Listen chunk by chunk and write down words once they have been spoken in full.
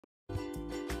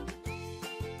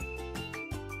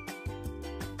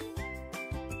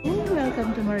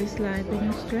Welcome to Mary's Life in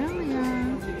Australia.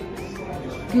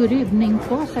 Good evening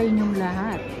po sa inyong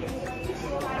lahat.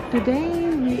 Today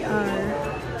we are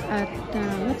at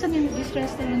what's the name of this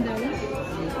restaurant, darling?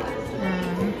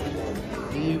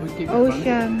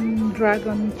 Ocean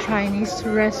Dragon Chinese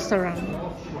Restaurant.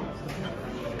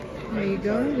 There you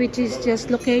go, which is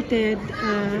just located.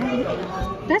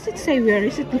 Does it say where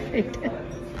is it located?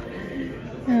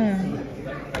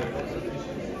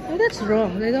 Oh, that's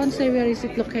wrong. They don't say where is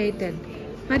it located,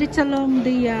 but it's along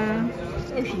the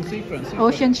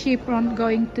ocean seafront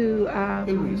going to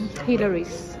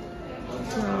Hillary's.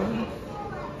 So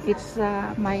it's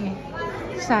my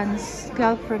son's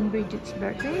girlfriend Bridget's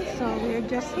birthday, so we're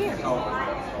just here.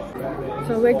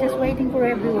 So we're just waiting for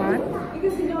everyone,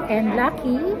 and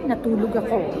lucky natulog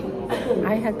ako.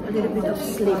 I had a little bit of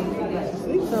sleep.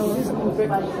 So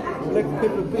black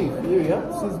pepper beef, yeah?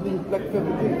 Sizzling black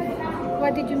pepper beef. Why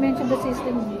did you mention the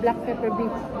sizzling black pepper beef?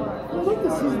 Not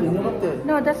the sizzling, not the...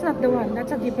 No, that's not the one.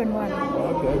 That's a different one.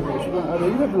 Okay.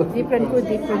 Different food,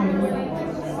 different menu.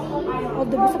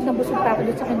 Although busog na busog pa ako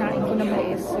doon sa kinain ko na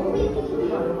mais. So,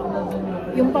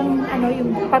 yung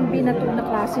yung pambinato na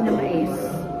klase na mais.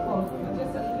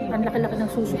 Ang laki-laki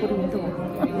ng suso ko rin doon.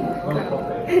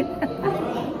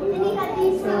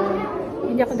 So,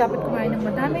 hindi ako dapat kumain ng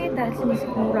madami dahil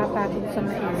sinisikmura pa ako sa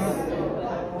mais.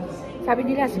 Sabi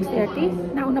nila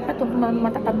 6:30, nauna pa itong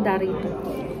matatanda rito.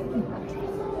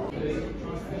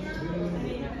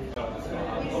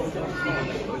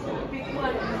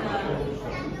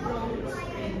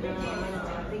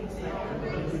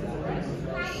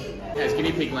 How's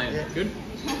guinea pig land? Good?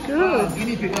 Good.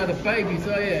 Guinea pig are the baby,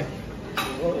 so yeah.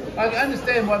 I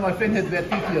understand why my friend has about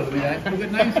 50 of them, you know. We've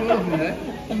got names for all of them,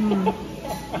 you know.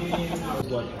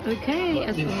 Okay,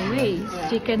 as always,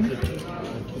 chicken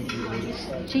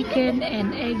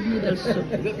and egg noodle soup.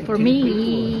 For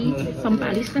me,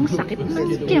 pampalis ng sakit ng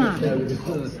tiyan. Is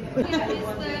the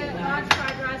large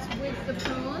fried rice with the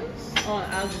prawns? Oh,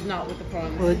 ours is not with the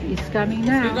prawns. Food is coming We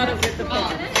got now. it with the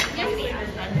prawns.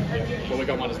 Well, we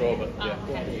got one as well, but yeah.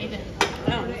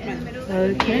 Oh, it's meant.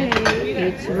 Okay,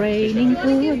 it's raining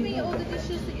food. All the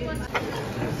dishes that you want.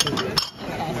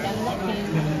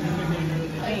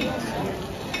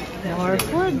 More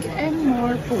food and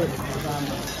more food.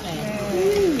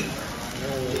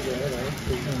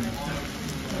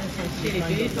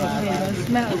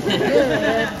 Smells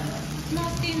good. Small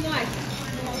steamed rice.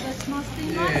 The small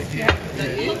steamed rice.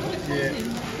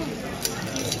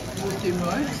 What's in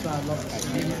mine?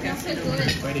 That's so good.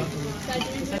 So do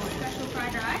you have special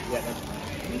fried rice?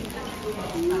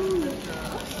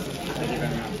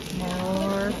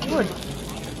 More food.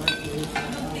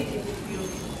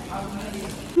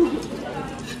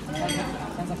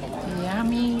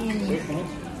 Yummy.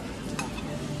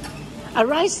 A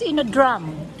rice in a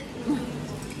drum.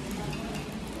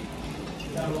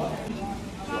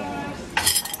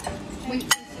 Wait,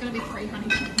 it's going to be free honey.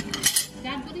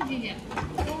 Dad, what did you get?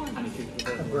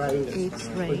 It's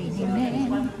raining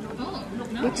men. Oh, look,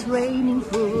 no. It's raining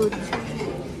food.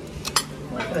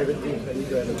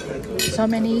 So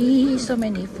many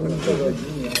food.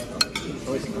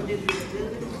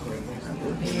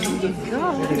 There you go.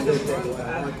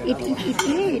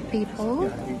 Eat, people.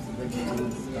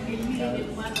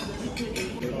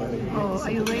 Oh,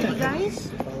 are you ready, guys?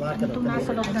 Ano itong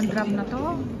nasa loob ng drum na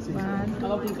to? 1,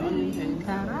 2, 3.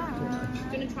 Tara.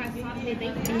 Going to try satay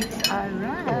bacon. It's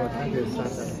alright.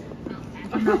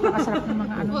 Ang napakasarap ng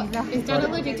mga ano nila. Is Dad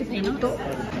allergic to peanuts?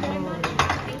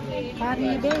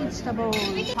 Curry vegetables.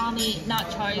 Palmy,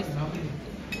 nachos,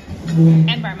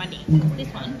 and barramundi.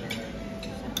 This one.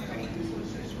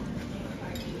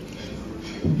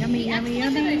 Yummy, yummy,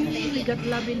 yummy. We got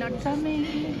love in our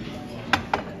tummy.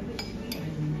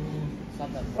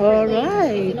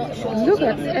 Alright. Look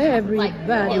at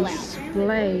everybody's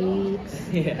plates.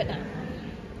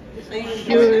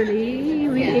 Surely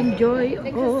we enjoy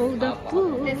all the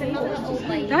food.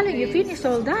 Darling, you finished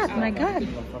all that. My God.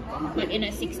 Like in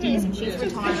her 60s, and she's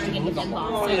retiring in November.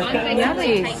 So I'm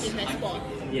basically taking her spot.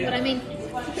 But I mean,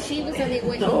 she was only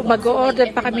working. So,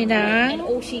 mag-order pa kami and ng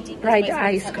all she did was fried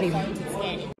basically ice cream.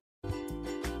 stand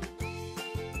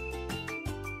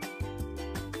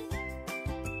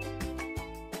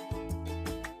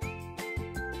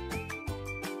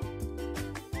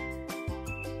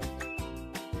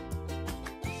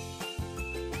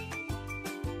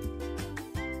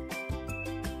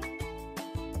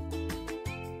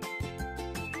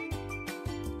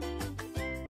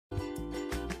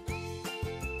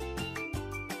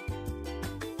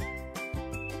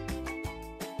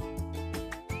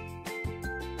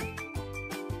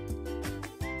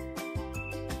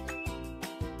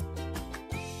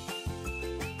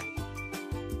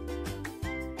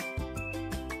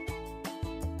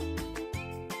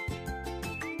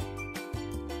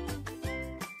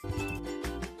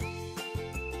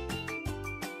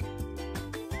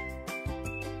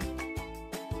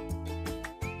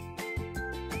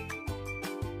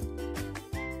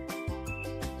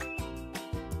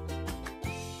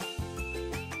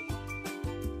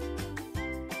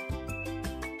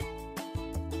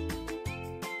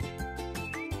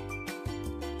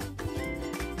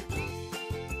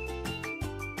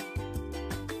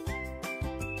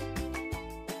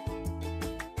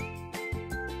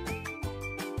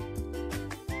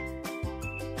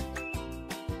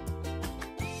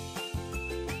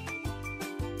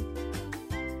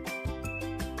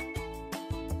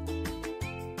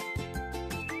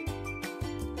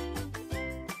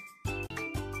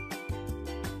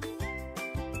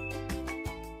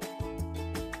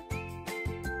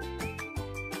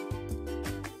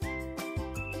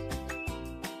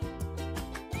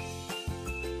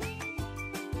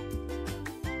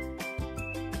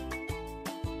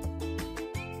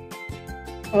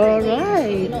All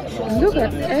right. Look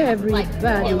at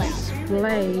everybody's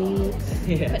plate.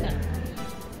 Yeah.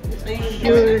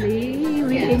 Surely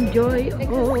we enjoy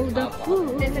all the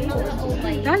food. There's another old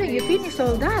lady Darling, you finished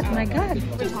all that. My God.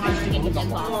 retiring in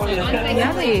December. So I'm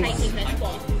Yummy. basically taking her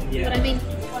spot. But I mean,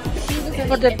 she was only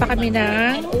Ordered pa there for kami a month,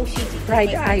 ng and all she did was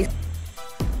fried make ice.